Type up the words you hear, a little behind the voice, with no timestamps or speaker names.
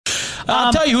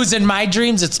I'll tell you who's in my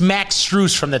dreams. It's Max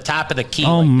Strus from the top of the key.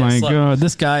 Oh my God,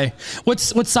 this guy. What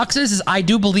sucks is I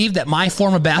do believe that my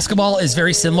form of basketball is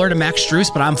very similar to Max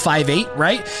Strus, but I'm 5'8",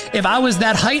 right? If I was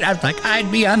that height,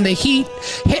 I'd be on the Heat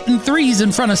hitting threes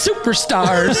in front of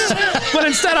superstars. But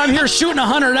instead, I'm here shooting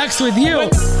 100X with you.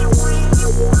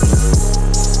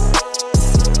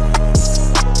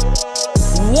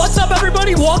 What's up,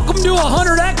 everybody? Welcome to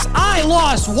 100X. I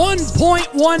lost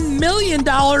 $1.1 million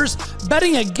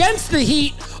betting against the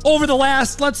Heat over the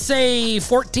last, let's say,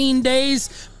 14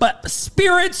 days. But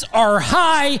spirits are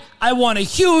high. I won a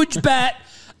huge bet.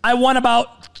 I won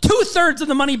about 2/3 of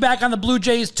the money back on the Blue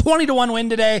Jays, 20-1 win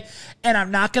today. And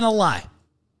I'm not going to lie.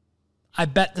 I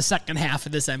bet the second half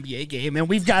of this NBA game, and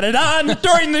we've got it on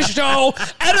during the show.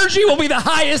 Energy will be the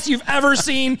highest you've ever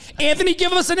seen. Anthony,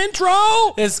 give us an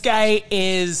intro. This guy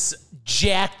is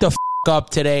jacked the up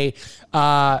today.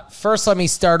 First, let me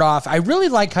start off. I really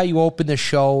like how you open the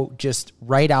show just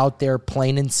right out there,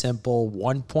 plain and simple.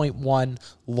 1.1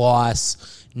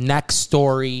 loss. Next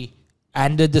story.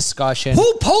 End of discussion.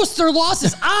 Who posts their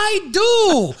losses? I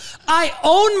do. I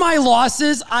own my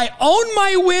losses. I own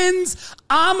my wins.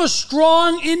 I'm a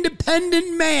strong,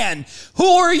 independent man. Who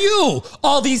are you?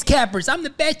 All these cappers. I'm the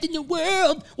best in the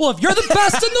world. Well, if you're the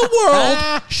best in the world,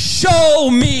 show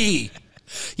me.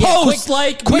 Post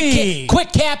like me.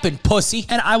 Quit capping, pussy.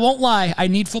 And I won't lie, I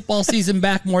need football season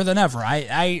back more than ever.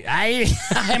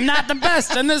 I'm not the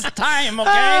best in this time,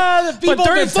 okay? But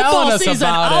during football season,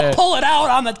 I'll pull it out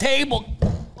on the table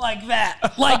like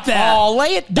that. Like that. Oh,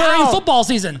 lay it down. During football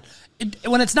season.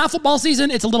 When it's not football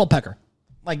season, it's a little pecker.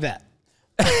 Like that.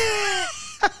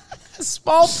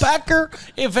 Small pecker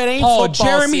if it ain't football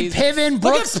Jeremy season. Piven,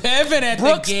 Brooks, Look at Piven at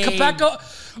Brooks the game.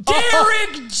 Koepka.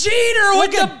 Derek Jeter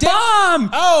with the bomb.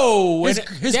 Oh,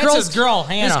 his girl,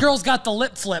 Hannah. His girl's got the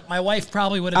lip flip. My wife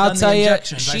probably would have I'll done tell the you,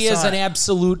 injections. she is an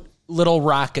absolute little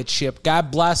rocket ship.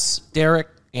 God bless Derek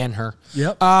and her.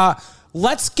 Yep.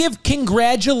 Let's give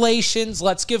congratulations.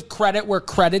 Let's give credit where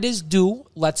credit is due.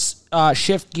 Let's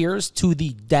shift gears to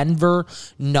the Denver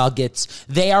Nuggets.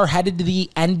 They are headed to the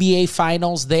NBA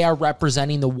Finals. They are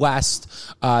representing the West.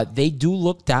 They do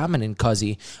look dominant,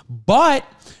 Cuzzy. But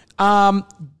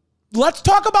let's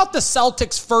talk about the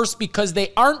Celtics first because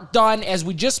they aren't done. As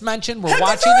we just mentioned, we're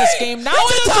watching this game. Now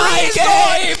it's a tie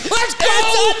game. Let's go.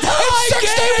 It's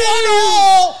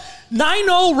 61-all.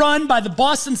 9-0 run by the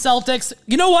Boston Celtics.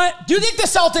 You know what? Do you think the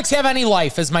Celtics have any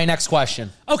life is my next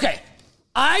question. Okay.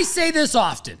 I say this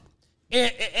often.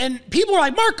 And people are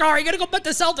like, Mark, you got to go bet the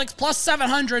Celtics plus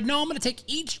 700. No, I'm going to take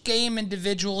each game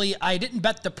individually. I didn't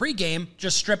bet the pregame,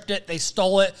 just stripped it. They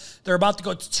stole it. They're about to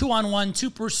go 2-on-1,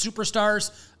 two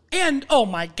superstars. And, oh,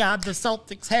 my God, the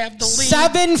Celtics have the lead.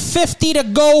 7:50 to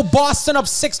go. Boston up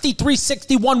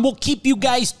 63-61. We'll keep you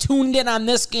guys tuned in on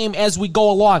this game as we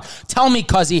go along. Tell me,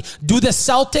 Cuzzy, do the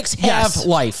Celtics have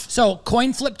life? So,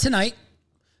 coin flip tonight.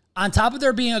 On top of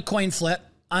there being a coin flip,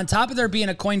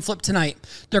 tonight,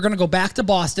 they're going to go back to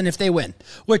Boston if they win,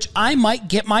 which I might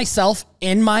get myself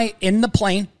in the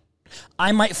plane.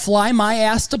 I might fly my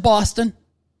ass to Boston.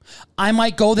 I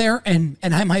might go there, and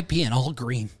I might be in all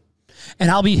green. And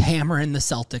I'll be hammering the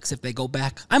Celtics if they go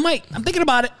back. I'm thinking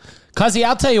about it. Cuzzy,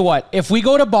 I'll tell you what. If we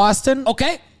go to Boston,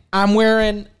 okay, I'm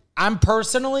wearing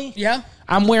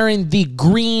the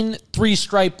green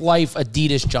 3-stripe life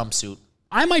Adidas jumpsuit.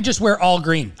 I might just wear all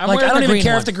green. I don't even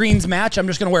care if the greens match. I'm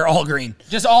just going to wear all green.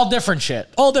 Just all different shit.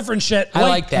 All different shit. I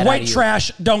like that. White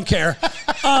trash. Don't care.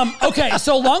 Okay,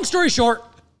 so long story short,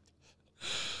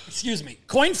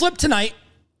 coin flip tonight.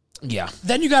 Yeah.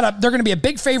 Then they're going to be a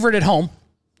big favorite at home.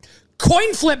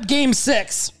 Coin flip game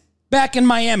 6 back in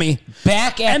Miami.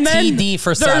 Back at TD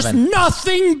for 7. There's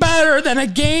nothing better than a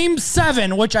game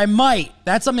 7, which I might.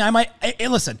 That's something I might. Hey,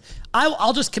 listen,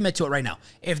 I'll just commit to it right now.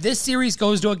 If this series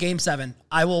goes to a game 7,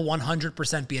 I will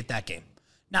 100% be at that game.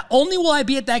 Not only will I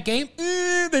be at that game,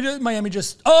 Miami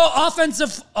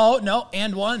offensive. Oh, no,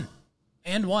 and one.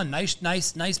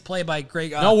 Nice play by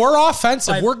Greg. No, we're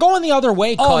offensive. We're going the other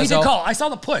way. Oh, he did call. I saw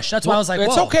the push. That's why I was like, whoa.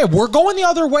 It's okay. We're going the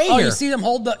other way here. You see him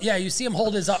hold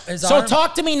his arm. So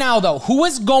talk to me now, though. Who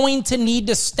is going to need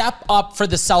to step up for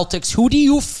the Celtics? Who do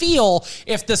you feel,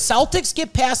 if the Celtics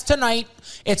get past tonight,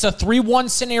 it's a 3-1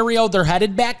 scenario, they're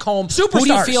headed back home. Superstars. Who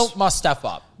do you feel must step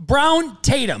up? Brown,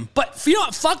 Tatum. But you know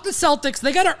what? Fuck the Celtics.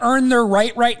 They got to earn their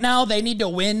right now. They need to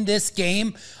win this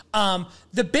game.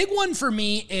 The big one for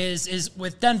me is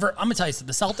with Denver. I'm going to tell you something.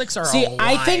 The Celtics are alive.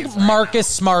 I think Marcus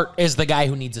Smart is the guy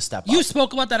who needs to step up. You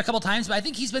spoke about that a couple times, but I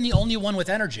think he's been the only one with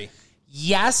energy.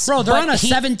 Yes, Bro, they're but on a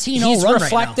 17-0 He's run right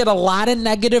reflected a lot of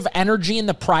negative energy in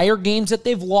the prior games that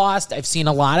they've lost. I've seen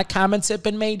a lot of comments that have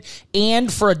been made.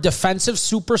 And for a defensive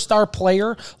superstar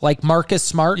player like Marcus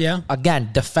Smart, again,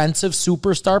 defensive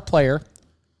superstar player,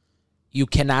 you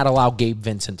cannot allow Gabe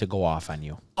Vincent to go off on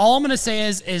you. All I'm going to say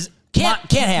is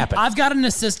can't happen. I've got an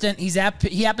assistant. He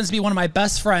happens to be one of my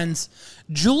best friends.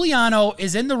 Giuliano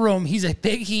is in the room. He's a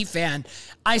big Heat fan.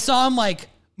 I saw him like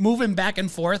moving back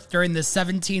and forth during this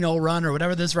 17-0 run or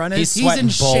whatever this run is. He's in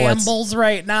shambles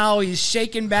right now. He's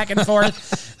shaking back and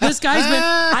forth. This guy's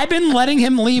I've been letting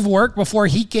him leave work before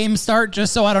Heat games start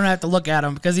just so I don't have to look at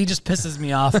him because he just pisses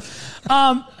me off.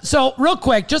 So real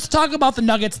quick, just to talk about the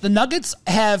Nuggets. The Nuggets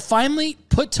have finally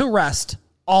put to rest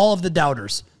all of the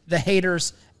doubters, the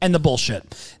haters, and the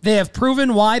bullshit. They have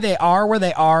proven why they are where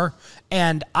they are.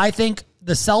 And I think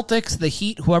the Celtics, the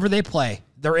Heat, whoever they play,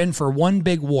 they're in for one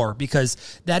big war because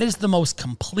that is the most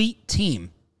complete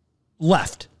team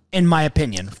left, in my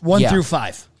opinion, 1 through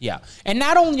 5. Yeah. And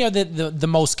not only are the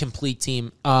most complete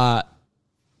team, I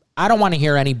don't want to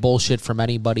hear any bullshit from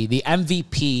anybody. The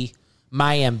MVP,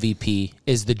 my MVP,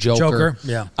 is the Joker.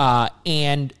 Yeah.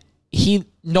 And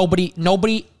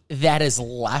nobody that is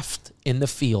left in the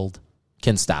field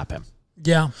can stop him.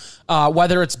 Yeah.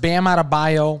 Whether it's Bam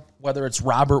Adebayo, whether it's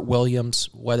Robert Williams,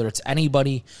 whether it's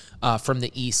anybody from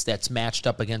the East that's matched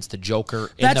up against the Joker in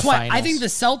the finals. That's why I think the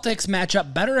Celtics match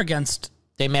up better against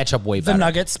They match up way better. The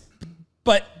Nuggets.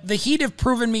 But the Heat have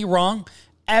proven me wrong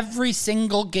every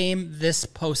single game this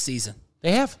postseason.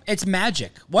 They have. It's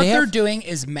magic. What they're doing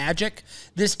is magic.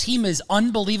 This team is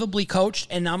unbelievably coached,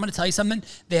 and I'm going to tell you something.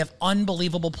 They have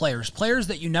unbelievable players. Players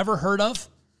that you never heard of,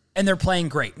 and they're playing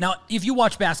great. Now, if you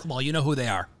watch basketball, you know who they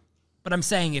are. But I'm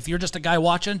saying if you're just a guy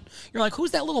watching, you're like,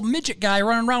 who's that little midget guy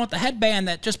running around with the headband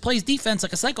that just plays defense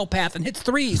like a psychopath and hits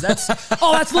threes? That's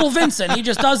little Vincent. He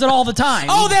just does it all the time.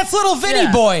 Oh, that's little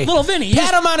Vinny boy. Little Vinny.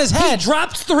 Pat him on his head. He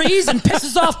drops threes and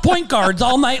pisses off point guards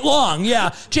all night long. Yeah.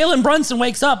 Jalen Brunson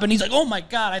wakes up and he's like, oh my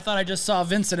God, I thought I just saw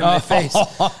Vincent in my face.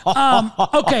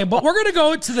 Okay, but we're going to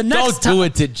go to the next time. Don't do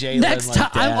it to Jalen next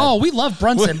like time. We love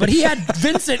Brunson, but he had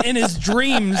Vincent in his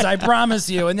dreams, I promise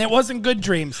you, and it wasn't good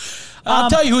dreams.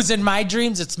 I'll tell you who's in my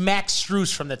dreams. It's Max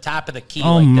Strus from the top of the key.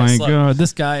 Oh, like my God,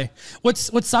 this guy. What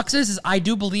sucks is I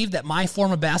do believe that my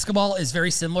form of basketball is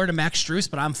very similar to Max Strus,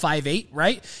 but I'm 5'8",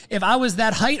 right? If I was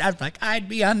that height, I'd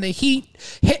be on the Heat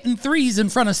hitting threes in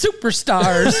front of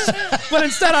superstars. But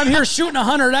instead, I'm here shooting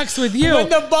 100X with you. When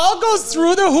the ball goes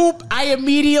through the hoop, I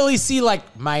immediately see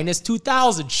like minus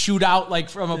 2,000 shoot out like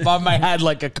from above my head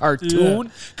like a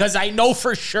cartoon because I know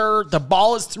for sure the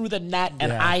ball is through the net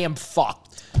and I am fucked.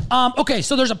 Okay,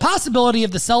 so there's a possibility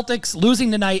of the Celtics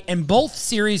losing tonight, and both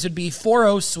series would be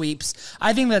 4-0 sweeps.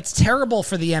 I think that's terrible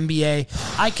for the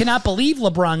NBA. I cannot believe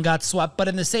LeBron got swept, but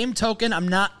in the same token, I'm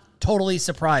not totally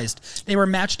surprised. They were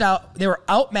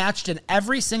outmatched in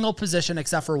every single position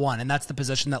except for one, and that's the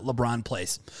position that LeBron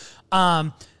plays.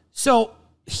 So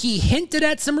he hinted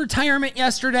at some retirement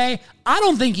yesterday. I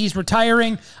don't think he's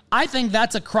retiring. I think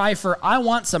that's a cry for I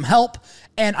want some help,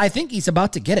 and I think he's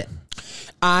about to get it.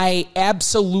 I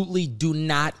absolutely do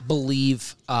not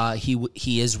believe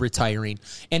he is retiring.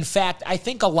 In fact, I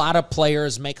think a lot of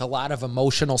players make a lot of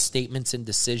emotional statements and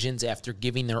decisions after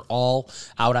giving their all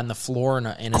out on the floor in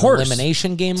an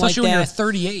elimination game especially like that.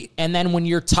 When you're 38. And then when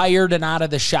you're tired and out of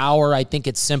the shower, I think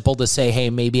it's simple to say, "Hey,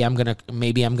 maybe I'm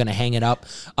gonna hang it up."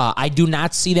 I do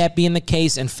not see that being the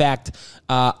case. In fact,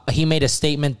 he made a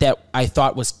statement that I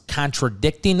thought was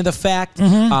contradicting the fact.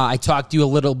 I talked to you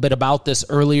a little bit about this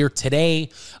earlier today.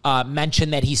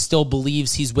 Mentioned that he still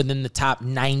believes he's within the top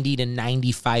 90 to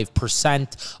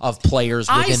 95% of players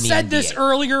within the NBA. I said this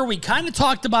earlier. We kind of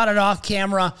talked about it off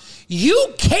camera.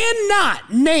 You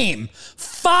cannot name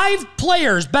 5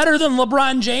 players better than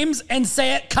LeBron James and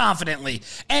say it confidently.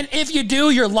 And if you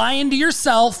do, you're lying to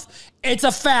yourself. It's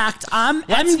a fact.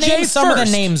 Let's MJ name some first. of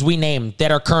the names we named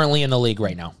that are currently in the league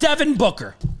right now. Devin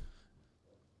Booker.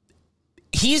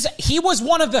 He was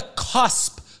one of the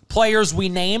cusp players we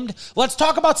named. Let's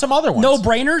talk about some other ones.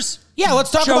 No-brainers? Yeah,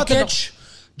 let's talk about the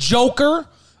Joker,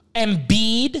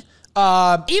 Embiid.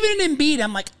 Even in Embiid,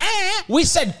 I'm like, We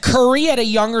said Curry at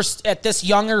this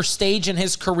younger stage in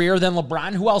his career than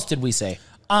LeBron. Who else did we say?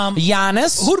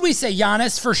 Giannis. Who did we say?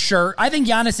 Giannis for sure. I think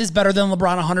Giannis is better than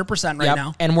LeBron 100% right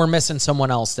now. And we're missing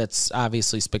someone else that's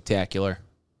obviously spectacular.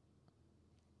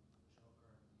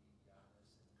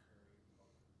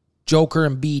 Joker,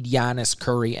 Embiid, Giannis,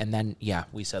 Curry, and then,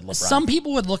 we said LeBron. Some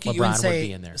people would look at you and LeBron would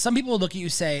be in say, there. some people would look at you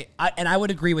and say, and I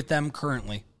would agree with them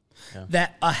currently.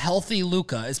 that a healthy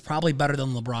Luka is probably better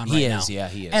than LeBron right now.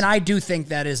 He is. And I do think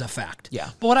that is a fact. Yeah.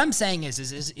 But what I'm saying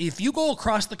is if you go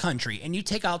across the country and you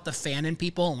take out the fan in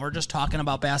people, and we're just talking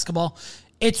about basketball,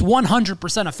 it's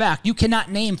 100% a fact. You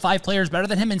cannot name 5 players better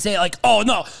than him and say, like, oh,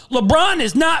 no, LeBron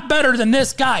is not better than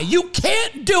this guy. You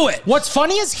can't do it. What's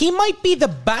funny is he might be the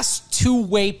best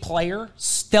two-way player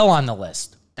still on the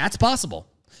list. That's possible.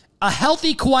 A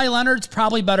healthy Kawhi Leonard's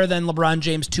probably better than LeBron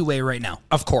James two-way right now.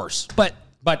 Of course. But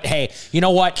hey, you know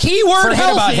what? Keyword Forget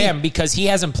healthy. about him because he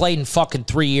hasn't played in fucking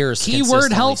 3 years.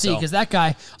 Keyword healthy, because that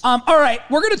guy. All right,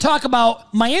 we're going to talk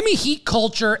about Miami Heat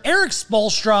culture, Eric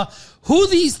Spoelstra, who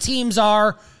these teams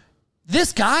are.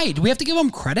 This guy, do we have to give him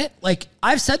credit? Like,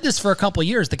 I've said this for a couple of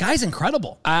years. The guy's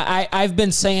incredible. I've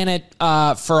been saying it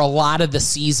for a lot of the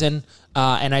season.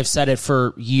 And I've said it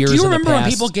for years. Do you remember in the when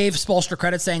past. people gave Spoelstra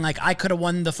credit saying, like, I could have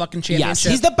won the fucking championship? Yes,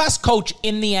 he's the best coach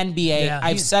in the NBA. Yeah,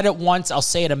 I've said it once. I'll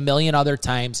say it a million other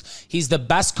times. He's the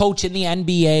best coach in the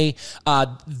NBA.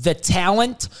 The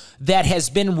talent that has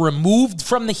been removed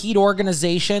from the Heat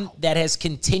organization that has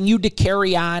continued to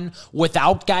carry on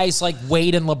without guys like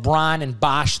Wade and LeBron and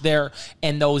Bosh there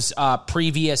and those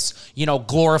previous,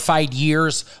 glorified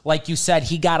years. Like you said,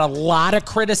 he got a lot of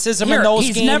criticism in those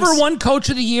games. He's never won Coach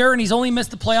of the Year, and he's only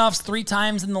missed the playoffs 3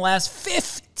 times in the last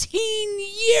 15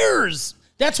 years.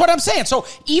 That's what I'm saying. So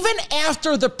even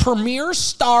after the premier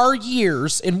star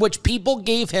years in which people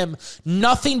gave him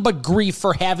nothing but grief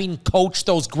for having coached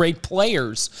those great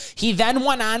players, he then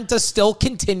went on to still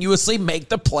continuously make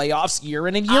the playoffs year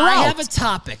in and year out. I have a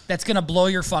topic that's going to blow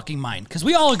your fucking mind, because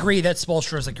we all agree that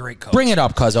Spoelstra is a great coach. Bring it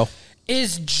up, Cuzzo.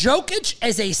 Is Jokic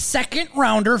as a second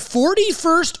rounder,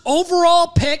 41st overall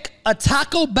pick, a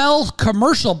Taco Bell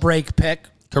commercial break pick,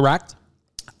 Correct.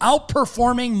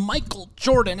 outperforming Michael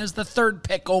Jordan as the 3rd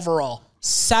pick overall?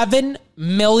 7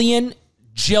 million,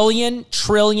 jillion,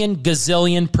 trillion,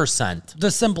 gazillion %.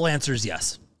 The simple answer is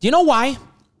yes. Do you know why?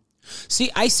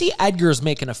 See, I see Edgar's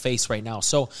making a face right now.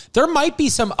 So there might be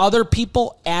some other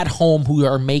people at home who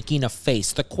are making a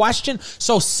face. The question,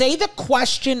 so say the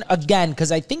question again,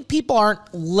 because I think people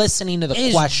aren't listening to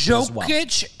the question as well. Is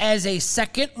Jokic as a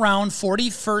second round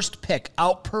 41st pick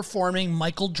outperforming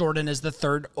Michael Jordan as the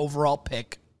 3rd overall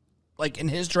pick, like in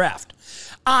his draft?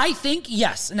 I think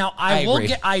yes. Now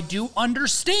I do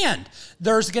understand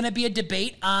there's going to be a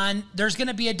debate on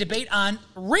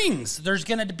rings. There's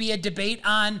going to be a debate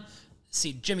on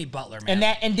Jimmy Butler, man.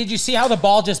 And did you see how the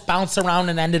ball just bounced around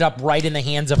and ended up right in the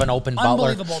hands of an open Butler?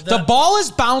 Unbelievable. The ball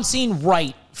is bouncing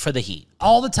right for the Heat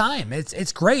all the time.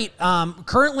 It's great.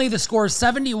 Currently the score is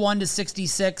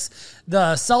 71-66.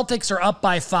 The Celtics are up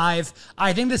by 5.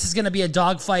 I think this is going to be a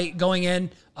dogfight going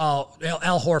in. Oh,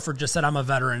 Al Horford just said, I'm a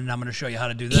veteran, and I'm going to show you how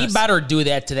to do this. He better do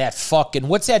that to that fucking,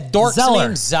 what's that dork's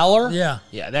name? Zeller? Yeah,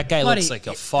 that guy looks like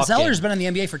a fucking... Zeller's been in the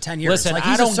NBA for 10 years. Listen,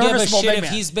 I don't give a shit if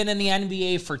he's been in the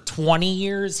NBA for 20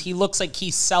 years. He looks like he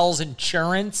sells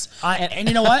insurance. And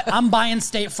you know what? I'm buying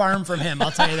State Farm from him. I'll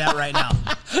tell you that right now.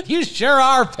 You sure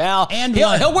are, pal. And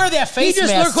he'll wear that face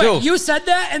mask, too. You said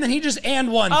that, and then he just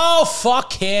won. Oh,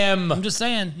 fuck him. I'm just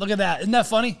saying. Look at that. Isn't that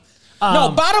funny?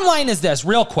 No, bottom line is this,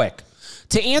 real quick.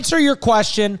 To answer your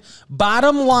question,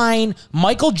 bottom line,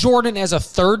 Michael Jordan as a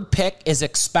 3rd pick is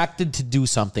expected to do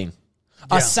something.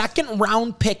 Yeah. A second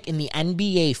round pick in the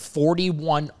NBA,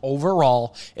 41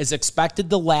 overall, is expected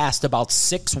to last about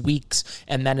 6 weeks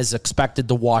and then is expected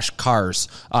to wash cars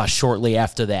shortly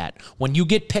after that. When you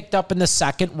get picked up in the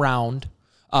second round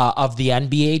of the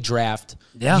NBA draft,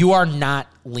 you are not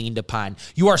leaned upon.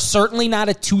 You are certainly not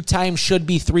a 2-time, should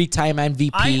be 3-time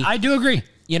MVP. I do agree.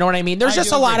 You know what I mean? There's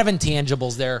just a lot of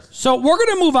intangibles there. So we're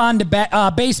going to move on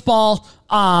to baseball.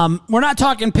 We're not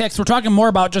talking picks. We're talking more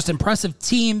about just impressive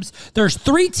teams. There's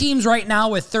 3 teams right now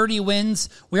with 30 wins.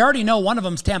 We already know one of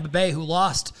them's Tampa Bay, who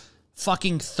lost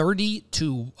fucking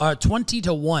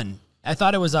 20-1. I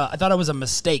thought it was a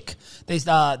mistake. They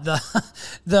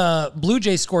the Blue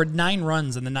Jays scored 9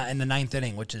 runs in the 9th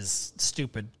inning, which is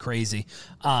stupid, crazy.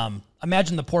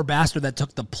 Imagine the poor bastard that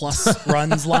took the plus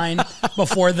runs line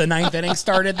before the 9th inning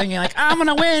started, thinking like, I'm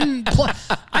gonna win.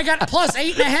 I got plus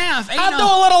 8.5. I'll do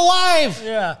a little live.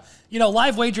 Yeah,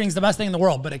 live wagering is the best thing in the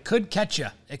world, but it could catch you.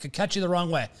 It could catch you the wrong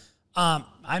way.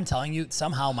 I'm telling you,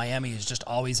 somehow Miami is just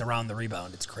always around the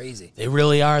rebound. It's crazy. They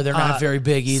really are. They're not very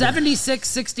big either.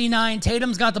 76-69.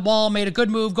 Tatum's got the ball, made a good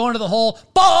move, going to the hole.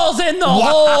 Ball's in the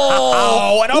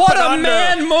hole. What a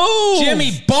man move.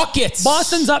 Jimmy Buckets.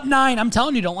 Boston's up 9. I'm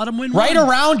telling you, don't let them win right one.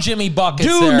 Around Jimmy Buckets.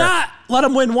 Do not let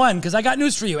them win one, because I got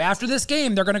news for you. After this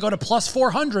game, they're going to go to plus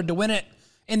 400 to win it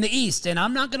in the East, and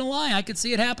I'm not going to lie. I could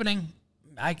see it happening.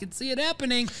 I could see it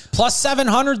happening. Plus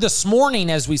 700 this morning,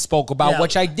 as we spoke about,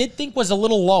 which I did think was a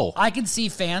little low. I can see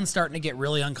fans starting to get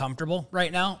really uncomfortable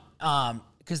right now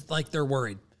because, they're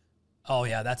worried. Oh,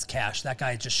 yeah, that's Cash. That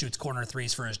guy just shoots corner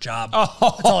threes for his job. That's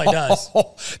all he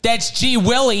does. That's G.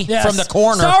 Willie from the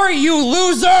corner. Sorry, you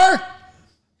loser.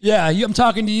 Yeah, I'm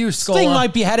talking to you, Scola. This thing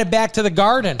might be headed back to the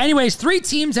Garden. Anyways, 3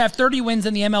 teams have 30 wins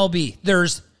in the MLB.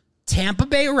 There's Tampa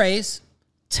Bay Rays,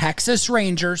 Texas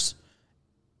Rangers.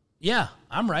 Yeah,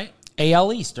 I'm right.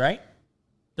 AL East, right?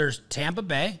 There's Tampa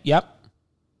Bay. Yep.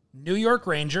 New York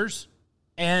Rangers.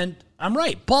 And I'm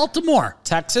right, Baltimore.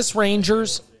 Texas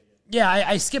Rangers. Yeah,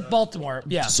 I skipped Baltimore.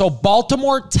 Yeah. So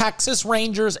Baltimore, Texas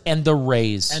Rangers, and the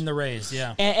Rays. And the Rays,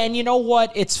 yeah. And you know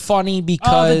what? It's funny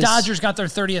because... the Dodgers got their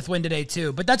 30th win today,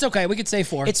 too. But that's okay. We could say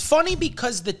 4. It's funny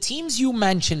because the teams you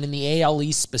mentioned in the AL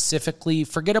East specifically,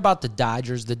 forget about the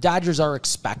Dodgers. The Dodgers are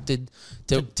expected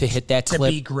to hit that clip.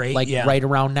 To be great, right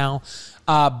around now.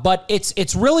 But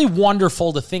it's really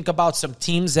wonderful to think about some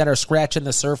teams that are scratching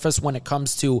the surface when it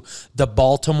comes to the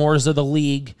Baltimores of the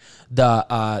league,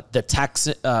 the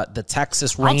Texas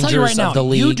Rangers I'll tell you right now, of the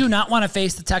league. You do not want to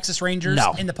face the Texas Rangers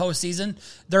in the postseason.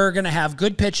 They're going to have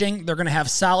good pitching. They're going to have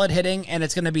solid hitting, and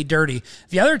it's going to be dirty.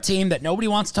 The other team that nobody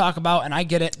wants to talk about, and I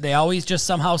get it, they always just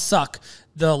somehow suck,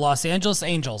 the Los Angeles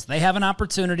Angels. They have an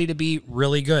opportunity to be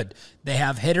really good. They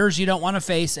have hitters you don't want to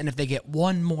face, and if they get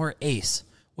one more ace,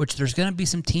 which there's going to be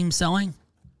some teams selling,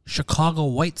 Chicago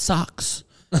White Sox.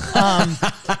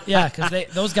 Yeah, because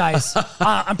those guys,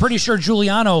 I'm pretty sure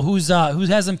Giuliano, who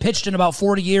hasn't pitched in about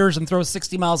 40 years and throws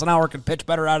 60 miles an hour, could pitch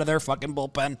better out of their fucking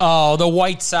bullpen. Oh, the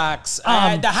White Sox.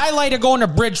 The highlight of going to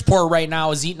Bridgeport right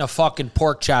now is eating a fucking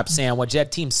pork chop sandwich.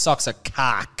 That team sucks a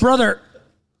cock. Brother,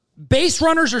 base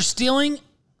runners are stealing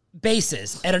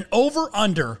bases at an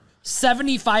over-under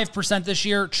 75% this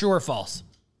year. True or false?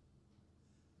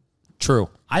 True.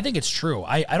 I think it's true.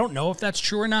 I don't know if that's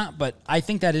true or not, but I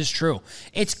think that is true.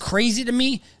 It's crazy to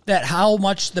me that how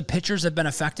much the pitchers have been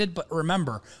affected. But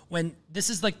remember, when this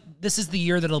is the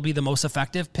year that'll be the most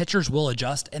effective, pitchers will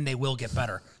adjust and they will get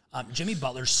better. Jimmy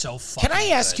Butler's so fucking Can I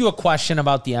ask you a question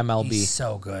about the MLB? He's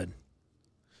so good.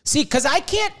 See, because I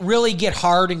can't really get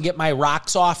hard and get my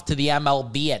rocks off to the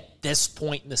MLB at this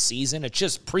point in the season. It's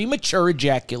just premature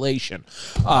ejaculation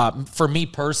for me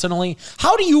personally.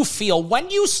 How do you feel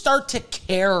when you start to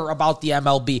care about the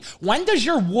MLB? When does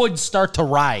your wood start to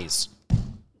rise?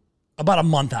 About a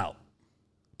month out.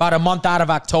 About a month out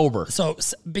of October. So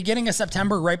beginning of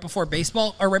September, right before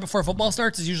baseball or right before football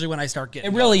starts, is usually when I start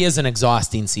getting. It really is an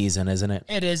exhausting season, isn't it?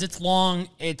 It is. It's long.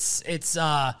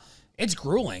 It's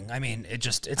grueling. I mean,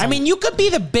 you could be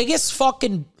the biggest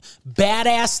fucking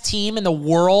badass team in the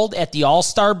world at the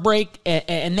All-Star break,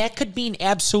 and that could mean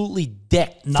absolutely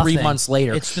dick nothing. 3 months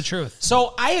later. It's the truth.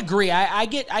 So I agree.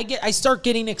 I start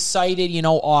getting excited,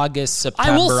 August,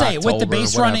 September, I will say, October, with the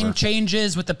base running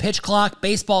changes, with the pitch clock,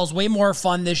 baseball's way more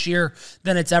fun this year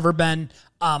than it's ever been.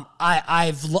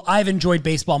 I've enjoyed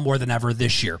baseball more than ever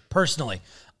this year, personally.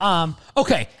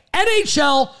 Okay,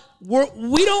 NHL. We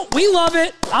love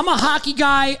it. I'm a hockey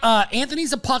guy.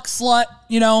 Anthony's a puck slut.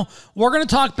 We're gonna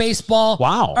talk baseball.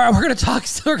 Wow. We're gonna talk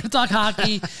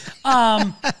hockey.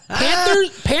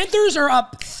 Panthers are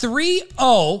up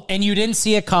 3-0. And you didn't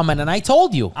see it coming, and I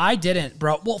told you. I didn't,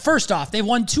 bro. Well, first off, they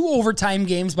won 2 overtime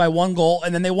games by 1 goal,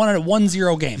 and then they won it a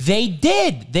 1-0 game. They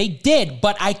did.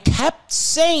 But I kept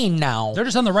saying now. They're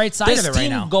just on the right side of it right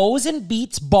now. This team goes and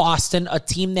beats Boston, a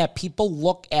team that people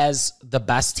look as the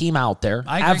best team out there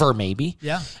ever, maybe.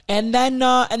 Yeah. And then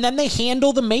they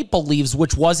handle the Maple Leafs,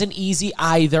 which wasn't easy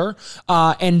either.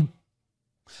 I think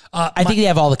they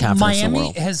have all the confidence in the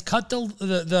world. Miami has cut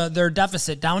their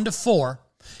deficit down to 4.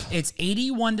 It's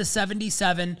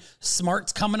 81-77.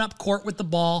 Smart's coming up court with the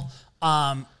ball.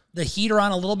 The Heat are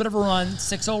on a little bit of a run,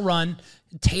 6-0 run.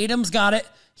 Tatum's got it.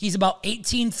 He's about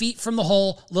 18 feet from the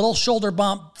hole, little shoulder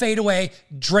bump, fade away,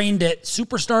 drained it.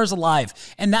 Superstars alive.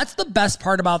 And that's the best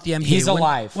part about the NBA. He's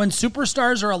alive. When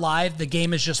superstars are alive, the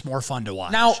game is just more fun to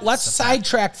watch. Now, let's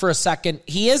sidetrack for a second.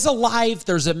 He is alive.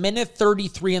 There's a minute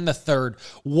 33 in the third.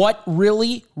 What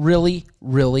really, really,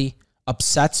 really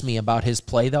upsets me about his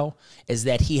play, though, is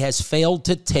that he has failed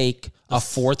to take a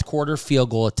fourth quarter field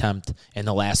goal attempt in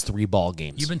the last 3 ball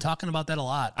games. You've been talking about that a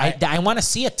lot. I want to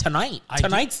see it tonight.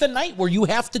 Tonight's the night where you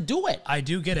have to do it. I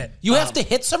do get it. You have to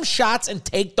hit some shots and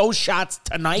take those shots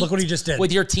tonight. Look what he just did.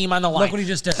 With your team on the line. Look what he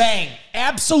just did. Bang.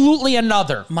 Absolutely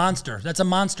another. Monster. That's a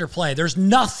monster play. There's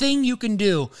nothing you can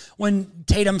do when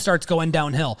Tatum starts going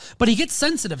downhill. But he gets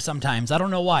sensitive sometimes. I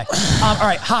don't know why. All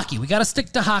right, hockey. We got to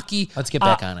stick to hockey. Let's get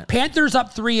back on it. Panthers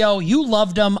up 3-0. You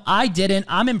loved them. I didn't.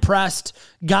 I'm impressed.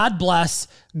 God bless.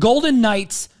 Golden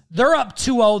Knights They're up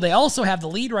 2-0. They also have the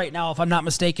lead right now, if I'm not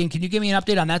mistaken. Can you give me an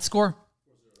update on that score?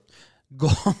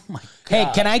 Oh, my God. Hey,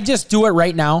 can I just do it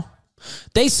right now?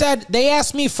 They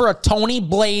asked me for a Tony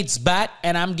Blades bet,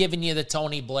 and I'm giving you the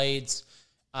Tony Blades.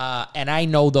 And I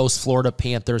know those Florida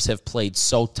Panthers have played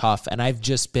so tough, and I've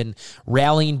just been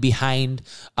rallying behind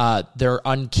their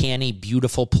uncanny,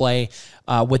 beautiful play.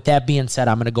 With that being said,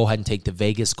 I'm going to go ahead and take the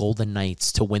Vegas Golden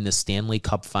Knights to win the Stanley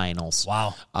Cup Finals.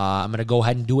 Wow. I'm going to go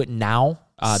ahead and do it now.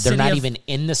 They're not even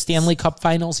in the Stanley Cup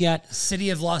Finals yet. City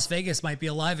of Las Vegas might be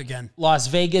alive again. Las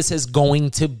Vegas is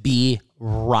going to be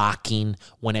rocking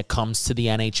when it comes to the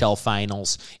NHL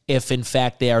Finals. If, in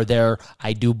fact, they are there,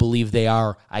 I do believe they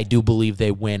are. I do believe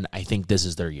they win. I think this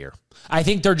is their year. I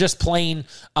think they're just playing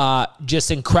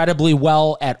just incredibly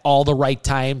well at all the right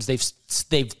times.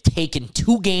 They've taken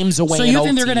 2 games away. So you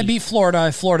think they're going to beat Florida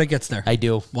if Florida gets there? I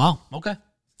do. Wow. Okay.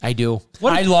 I do.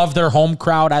 I love their home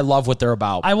crowd. I love what they're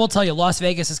about. I will tell you, Las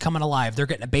Vegas is coming alive. They're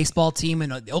getting a baseball team,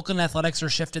 and the Oakland Athletics are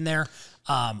shifting there.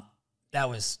 That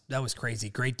was crazy.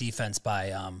 Great defense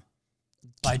by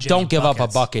Jimmy. Don't give up a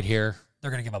bucket here. They're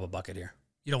going to give up a bucket here.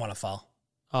 You don't want to foul.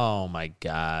 Oh, my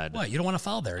God. What? You don't want to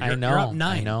foul there. I know. You're up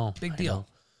 9. I know. Big deal. Know.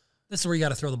 This is where you got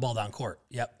to throw the ball down court.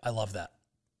 Yep, I love that.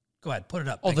 Go ahead, put it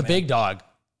up. Oh, the big dog.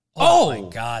 Oh, my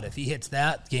God. If he hits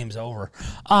that, game's over.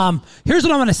 Here's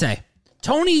what I'm going to say.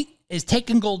 Tony is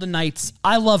taking Golden Knights.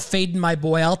 I love fading my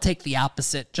boy. I'll take the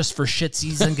opposite just for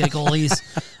shitsies and giggles.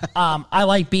 I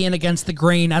like being against the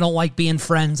grain. I don't like being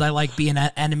friends. I like being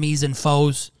enemies and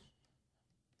foes.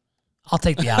 I'll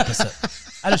take the opposite.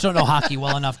 I just don't know hockey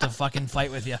well enough to fucking fight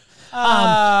with you.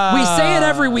 We say it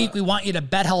every week. We want you to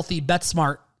bet healthy, bet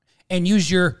smart, and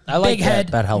use your big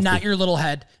head, not your little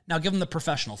head. Now give them the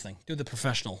professional thing. Do the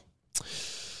professional.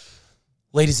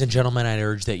 Ladies and gentlemen, I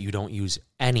urge that you don't use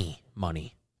any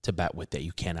money to bet with that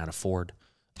you cannot afford.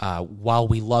 While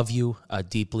we love you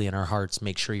deeply in our hearts,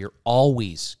 make sure you're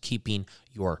always keeping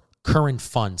your current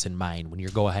funds in mind when you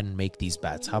go ahead and make these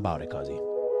bets. How about it, Cuzzy?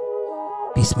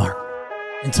 Be smart.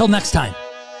 Until next time,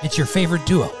 it's your favorite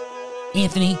duo,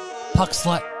 Anthony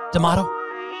Puckslut D'Amato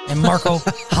and Marco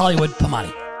Hollywood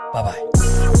Pamani. Bye-bye.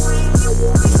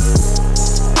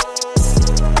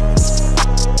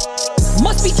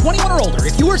 Must be 21 or older.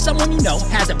 If you or someone you know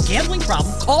has a gambling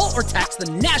problem, call or text the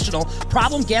National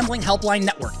Problem Gambling Helpline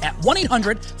Network at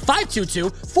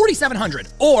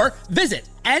 1-800-522-4700 or visit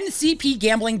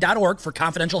ncpgambling.org for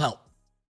confidential help.